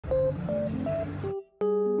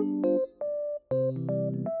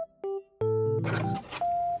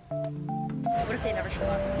if they never show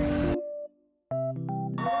up.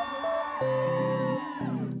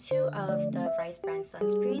 2 of the Rice brand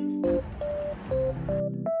sunscreens.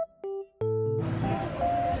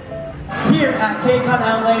 Here at KCON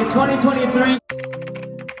LA 2023.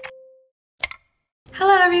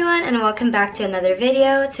 Hello everyone and welcome back to another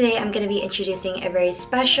video. Today I'm going to be introducing a very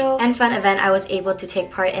special and fun event I was able to take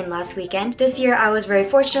part in last weekend. This year I was very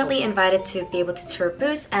fortunately invited to be able to tour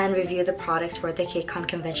booths and review the products for the KCON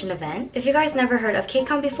convention event. If you guys never heard of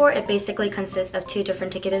KCON before, it basically consists of 2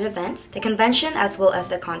 different ticketed events, the convention as well as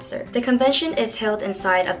the concert. The convention is held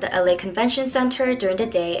inside of the LA Convention Center during the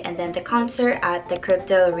day and then the concert at the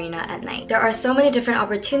Crypto Arena at night. There are so many different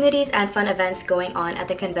opportunities and fun events going on at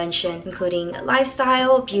the convention, including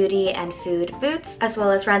lifestyle, beauty, and food booths, as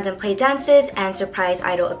well as random play dances and surprise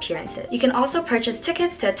idol appearances. You can also purchase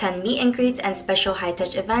tickets to attend meet and greets and special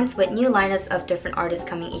high-touch events with new lineups of different artists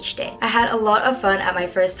coming each day. I had a lot of fun at my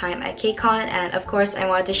first time at KCON, and of course I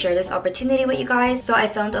wanted to share this opportunity with you guys, so I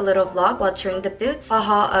filmed a little vlog while touring the booths, a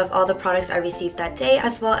haul of all the products I received that day,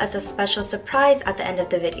 as well as a special surprise at the end of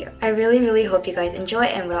the video. I really hope you guys enjoy,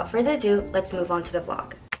 and without further ado, let's move on to the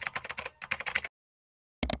vlog.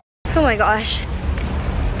 Oh my gosh.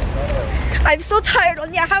 I'm so tired,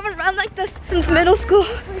 Only. I haven't run like this since middle school. I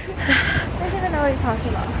don't even know what you're talking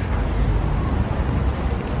about.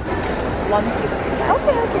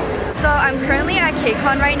 Okay. So I'm currently at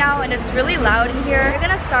KCON right now and it's really loud in here. We're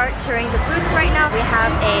gonna start touring the booths right now. We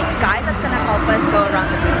have a guide that's gonna help us go around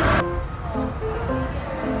the booths.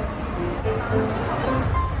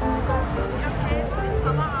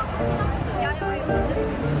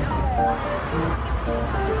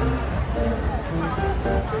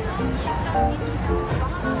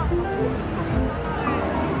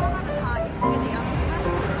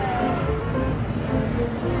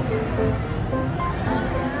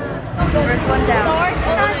 First one down.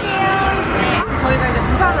 저희가 이제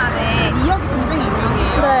부산 안에 미역이 굉장히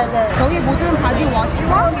유명해요. 네. 저희 모든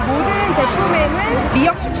바디워시와 모든 제품에는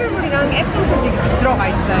미역 추출물이랑 앱솜 소재가 같이 들어가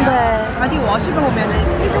있어요. 네. 바디워시가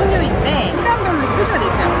보면은 3 종류인데 시간별로 표시가 돼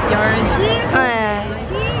있어요. 10시, 10시,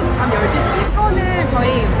 밤 12시. 이거는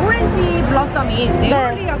저희 오렌지 블러썸인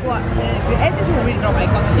네올리라고 하는 그 에센셜 오일이 들어가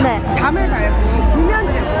있거든요. 네. 잠을 잘 자고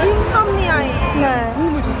불면증, 인썸니아에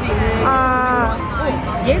도움을 줄 수 있는 에센셜 오일이 들어가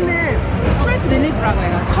있고, 얘는 스트레스 릴리프라고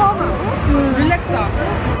해요. 컴하고 릴렉스하고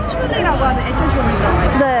패츄리라고 하는 에센셜 오일이 들어가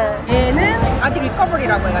있어요. 네. 얘는 바디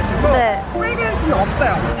리커버리라고 해가지고 프레그런스는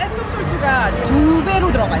없어요. 앱솜 솔트가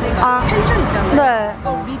 2배로 들어가 있어요. 텐션 있잖아요. 네.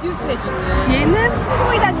 그거 리듀스 해주는. 얘는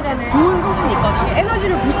포이단이라는 좋은 성분이 있거든요.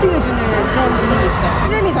 에너지를 부스팅해주는 그런 기능이 있어요.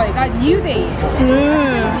 이름이 저희가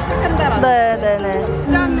뉴데이예요. 시작한다라는. 네네네.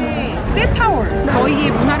 그 다음에 때타올.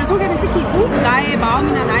 저희의 문화를 소개를 시키고 나의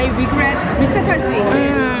마음이나 나의 regret 리셋할 수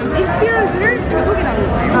있는 experience를 우리가 소개하는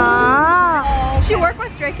거예요. She worked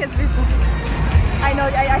with Stray Kids before. I know,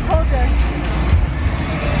 I told her.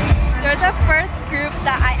 They're the first group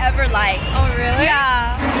that I ever liked. Oh really?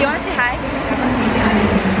 Yeah. Do you want to say hi?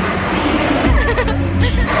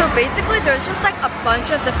 So basically there's just like a bunch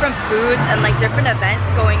of different booths and like different events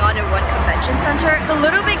going on in one convention center. It's a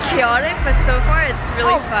little bit chaotic, but so far it's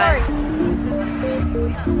really fun.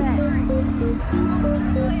 네.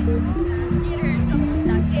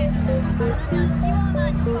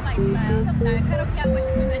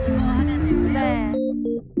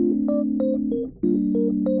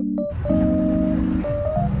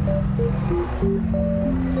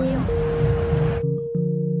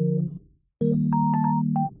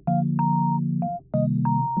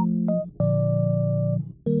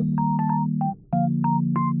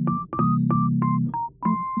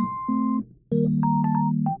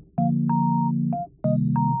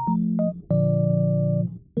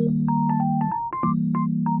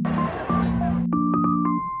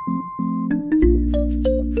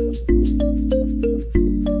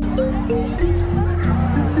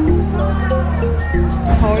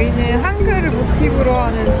 저희는 한글을 모티브로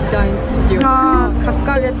하는 디자인 스튜디오고요.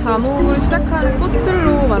 각각의 잠옷을 시작하는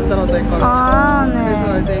꽃들로 만들어져 있거든요.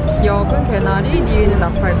 그래서 이제 기역은 개나리, 니은은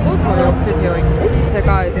나팔꽃 뭐 이렇게 되어 있고,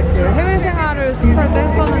 제가 이제 그 해외 생활을 20살 때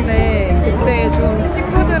했었는데 그때 좀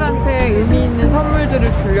친구들한테 의미 있는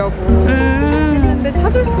선물들을 주려고 했는데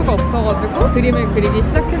찾을 수가 없어가지고 그림을 그리기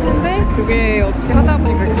시작했는데 그게 어떻게 하다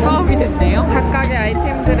보니 그렇게 사업이 됐네요. 각각의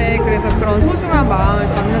아이템들에 그래서 그런 소중한 마음을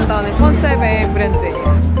담는다는 컨셉의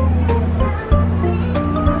브랜드예요.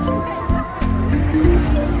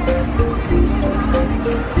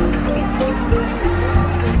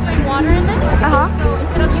 Water in it. So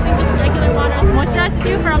instead of using just regular water, moisturizes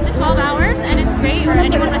you for up to 12 hours, and it's great for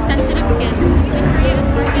anyone with sensitive skin. In Korea, it's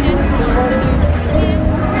marketed with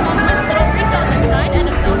little refills inside and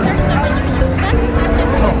a filter, so when you use them,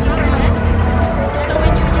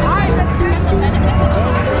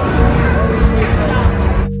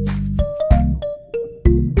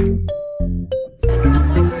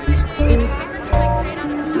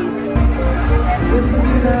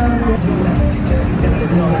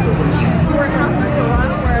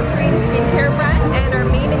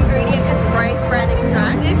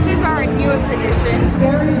 our newest edition.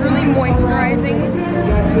 It's really moisturizing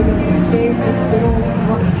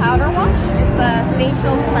powder wash. It's a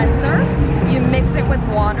facial cleanser. You mix it with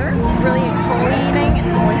water, really exfoliating and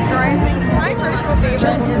moisturizing. My personal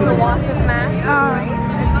favorite is the wash of mask, right?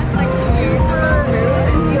 It's like super smooth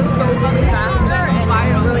and feels so much faster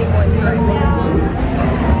and really moisturizing.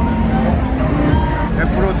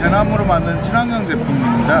 100% 대나무로 만든 친환경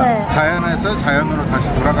제품입니다. 네. 자연에서 자연으로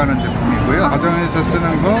다시 돌아가는 제품이고요. 가정에서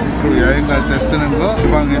쓰는 거, 그리고 여행 갈 때 쓰는 거,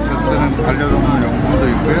 주방에서 쓰는 반려동물 용품도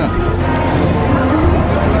있고요.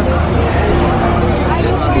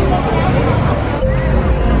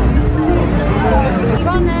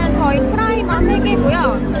 이거는 저희 프라이머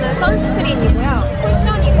 3개고요. 이거는 선스크린이고요.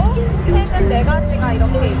 쿠션이고 색은 4가지가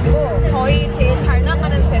이렇게 있고 저희 제일 잘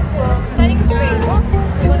나가는 제품 세팅 스프레이고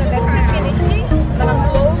이거는 매트 피니쉬,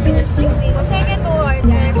 그다음 글로우 피니쉬 이거 3개도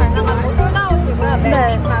제일 잘 나가는 폴드아웃이고요.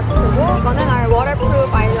 매트 마스크고 이거는 our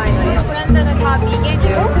waterproof 아이라이너예요. 브랜드는 다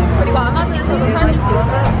미개지고 그리고 아마존에서도 사실 수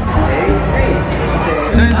있어요.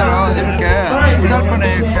 저희들은 이렇게 셀프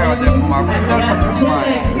네일 케어 제품하고 셀프 큐브가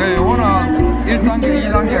그러니까 요거는 1단계,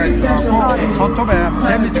 2단계가 있어갖고 손톱에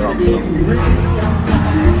데미지가 없어.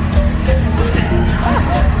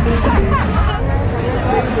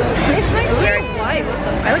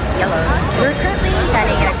 I look yellow. We're currently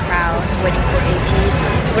standing in a crowd waiting for ATs.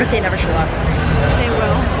 What if they never show up? They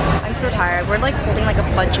will. I'm so tired. We're like holding like a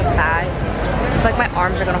bunch of bags. I feel like my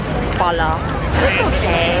arms are gonna fall off. It's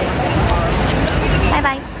okay. Bye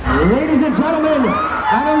bye. Ladies and gentlemen,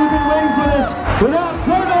 I know you've been waiting for this. Without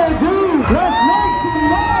further ado, let's make some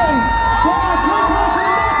noise for our K-Commercial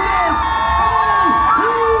ambassadors,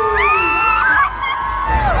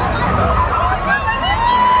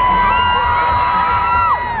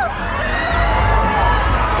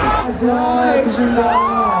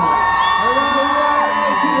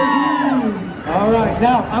 All right,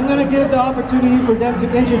 now I'm going to give the opportunity for them to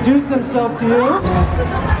introduce themselves to you.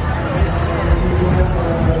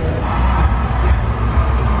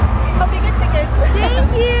 Hope you get tickets.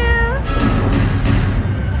 Thank you.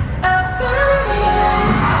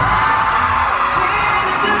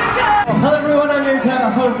 Hello everyone, I'm your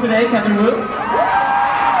host today, Kevin Wu.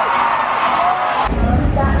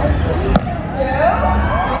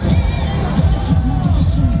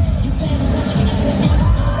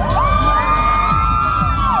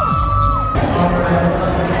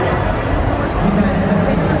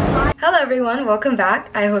 Hello everyone, welcome back.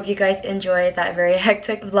 I hope you guys enjoyed that very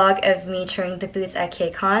hectic vlog of me touring the booths at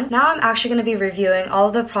KCON. Now I'm actually going to be reviewing all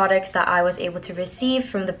of the products that I was able to receive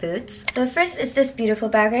from the booths. So first is this beautiful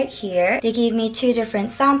bag right here. They gave me 2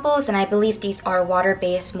 different samples and I believe these are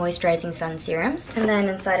water-based moisturizing sun serums. And then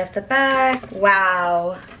inside of the bag,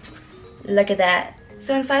 wow, look at that.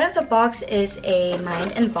 So inside of the box is a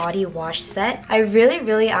mind and body wash set. I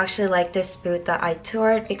really actually like this booth that I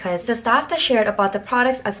toured because the staff that shared about the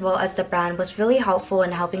products as well as the brand was really helpful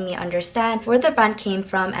in helping me understand where the brand came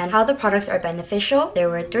from and how the products are beneficial. There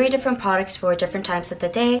were 3 different products for different times of the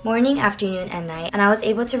day, morning, afternoon, and night, and I was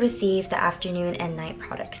able to receive the afternoon and night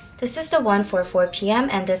products. This is the one for 4 p.m.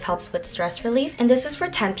 and this helps with stress relief. And this is for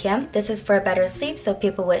 10 p.m. This is for better sleep, so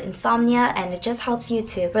people with insomnia, and it just helps you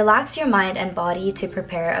to relax your mind and body to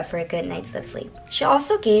prepare for a good night's of sleep. She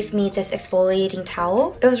also gave me this exfoliating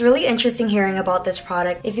towel. It was really interesting hearing about this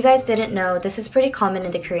product. If you guys didn't know, this is pretty common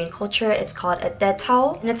in the Korean culture. It's called a dead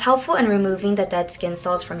towel, and it's helpful in removing the dead skin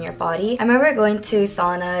cells from your body. I remember going to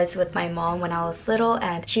saunas with my mom when I was little,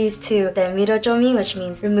 and she used to mirojomi, which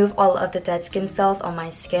means remove all of the dead skin cells on my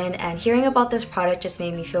skin, and hearing about this product just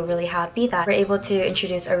made me feel really happy that we're able to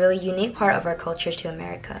introduce a really unique part of our culture to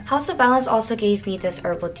America. House of Balance also gave me this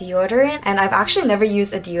herbal deodorant, and I've actually never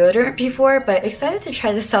used a deodorant before, but excited to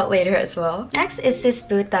try this out later as well. Next is this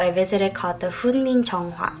booth that I visited called the Hunmin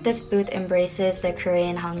Jeonghwa. This booth embraces the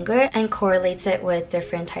Korean Hangul and correlates it with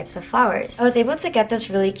different types of flowers. I was able to get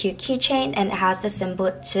this really cute keychain, and it has the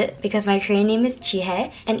symbol J because my Korean name is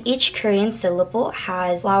Jihae, and each Korean syllable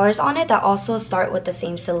has flowers on it that also start with the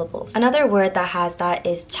same syllables. Another word that has that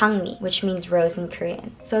is Changmi, which means rose in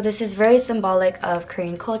Korean. So this is very symbolic of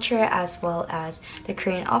Korean culture as well as the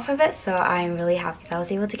Korean alphabet, so I'm really happy that I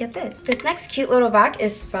was able to get this. This next cute little bag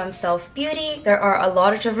is from Self Beauty. There are a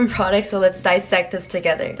lot of different products, so let's dissect this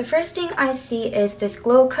together. The first thing I see is this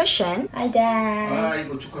glow cushion. Hi Dad.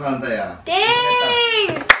 이거 축하한다 야.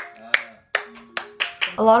 Thanks!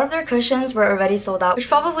 A lot of their cushions were already sold out, which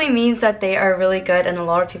probably means that they are really good and a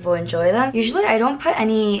lot of people enjoy them. Usually I don't put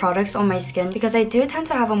any products on my skin because I do tend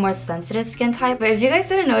to have a more sensitive skin type, but if you guys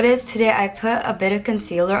didn't notice, today I put a bit of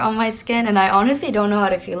concealer on my skin and I honestly don't know how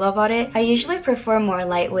to feel about it. I usually prefer more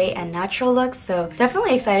lightweight and natural looks, so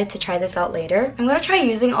definitely excited to try this out later. I'm gonna try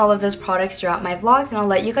using all of those products throughout my vlogs and I'll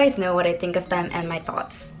let you guys know what I think of them and my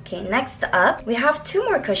thoughts. Okay, next up, we have two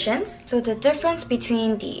more cushions. So the difference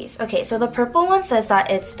between these. Okay, so the purple one says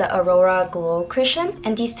that it's the Aurora Glow cushion,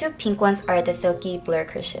 and these two pink ones are the Silky Blur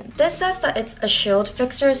cushion. This says that it's a shield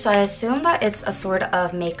fixer, so I assume that it's a sort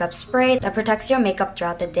of makeup spray that protects your makeup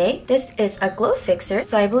throughout the day. This is a glow fixer,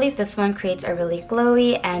 so I believe this one creates a really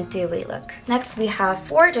glowy and dewy look. Next, we have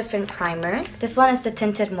 4 different primers. This one is the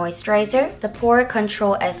Tinted Moisturizer, the Pore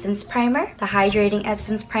Control Essence Primer, the Hydrating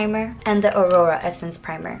Essence Primer, and the Aurora Essence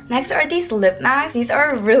Primer. Next are these lip masks. These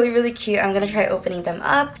are really cute. I'm gonna try opening them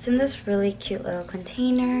up. It's in this really cute little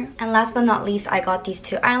container. And last but not least, I got these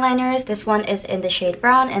 2 eyeliners. This one is in the shade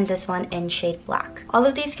brown and this one in shade black. All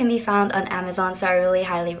of these can be found on Amazon, so I really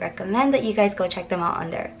highly recommend that you guys go check them out on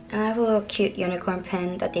there. And I have a little cute unicorn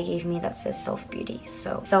pin that they gave me that says self-beauty.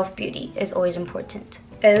 So self-beauty is always important.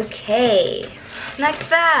 Okay, next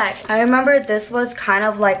bag. I remember this was kind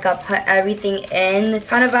of like a put everything in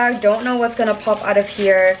kind of bag. Don't know what's gonna pop out of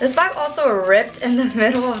here. This bag also ripped in the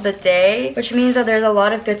middle of the day, which means that there's a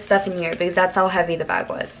lot of good stuff in here because that's how heavy the bag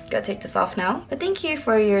was. Gotta take this off now. But thank you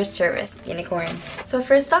for your service, unicorn. So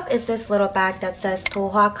first up is this little bag that says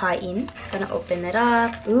Tohwa Kain. Gonna open it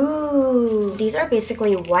up. Ooh, these are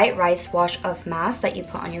basically white rice wash of masks that you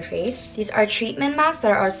put on your face. These are treatment masks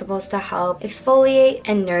that are supposed to help exfoliate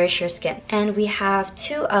and nourish your skin. And we have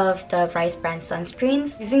 2 of the Rice brand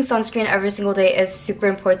sunscreens. Using sunscreen every single day is super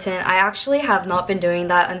important. I actually have not been doing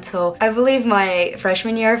that until I believe my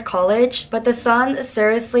freshman year of college, but the sun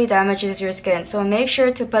seriously damages your skin, so make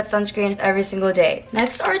sure to put sunscreen every single day.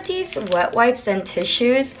 Next are these wet wipes and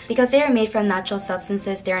tissues. Because they are made from natural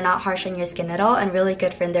substances, they are not harsh on your skin at all and really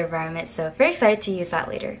good for the environment, so very excited to use that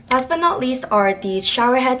later. Last but not least are these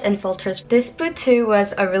shower heads and filters. This boot too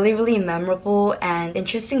was a really memorable and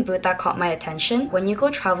interesting boot that caught my attention. When you go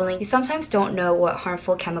traveling, you sometimes don't know what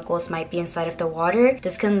harmful chemicals might be inside of the water.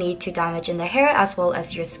 This can lead to damage in the hair as well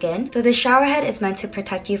as your skin. So the shower head is meant to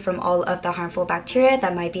protect you from all of the harmful bacteria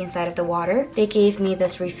that might be inside of the water. They gave me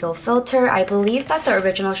this refill filter. I believe that the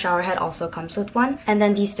original shower head also comes with one. And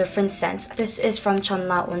then these different scents. This is from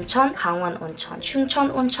Cheonla Oncheon, Gangwon Oncheon,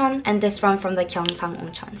 Chungcheon Oncheon, and this one from the Gyeongsang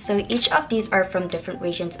Oncheon. So each of these are from different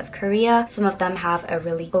regions of Korea. Some of them have a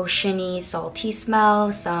really oceany, salty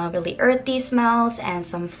smell, some really earthy smells, and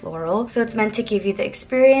some floral. So it's meant to give you the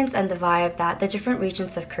experience and the vibe that the different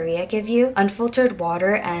regions of Korea give you. Unfiltered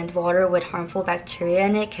water and water with harmful bacteria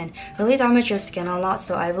in it can really damage your skin a lot,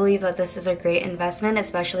 so I believe that this is a great investment,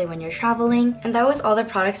 especially when you're traveling. And that was all the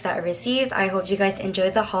products that I received. I hope you guys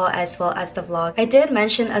enjoyed the haul as well as the vlog. I did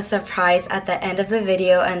mention a surprise at the end of the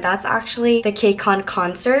video, and that's actually the KCON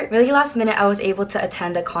concert. Really last minute I was able to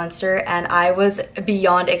attend the concert and I was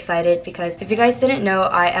beyond excited because if you guys didn't know,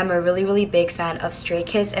 I am a really big fan of Stray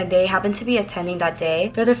Kids and they happen to be attending that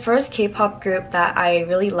day. They're the first K-pop group that I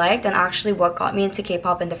really liked and actually what got me into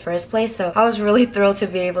K-pop in the first place, so I was really thrilled to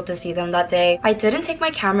be able to see them that day. I didn't take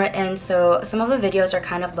my camera in, so some of the videos are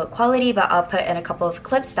kind of low quality, but I'll put in a couple of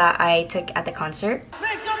clips that I took at the concert.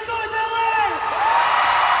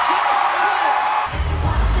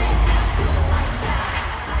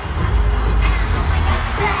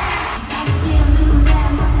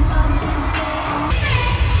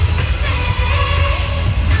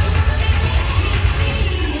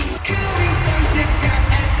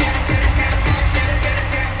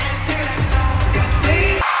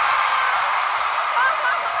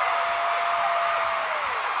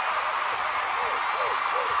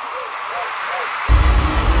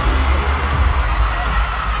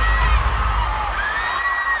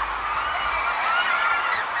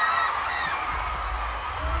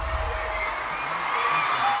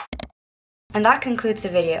 And that concludes the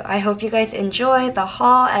video. I hope you guys enjoyed the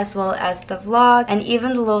haul as well as the vlog and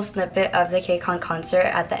even the little snippet of the KCON concert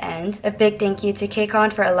at the end. A big thank you to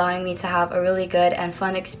KCON for allowing me to have a really good and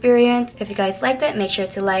fun experience. If you guys liked it, make sure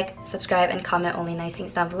to like, subscribe, and comment only nice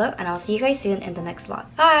things down below, and I'll see you guys soon in the next vlog.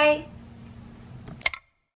 Bye!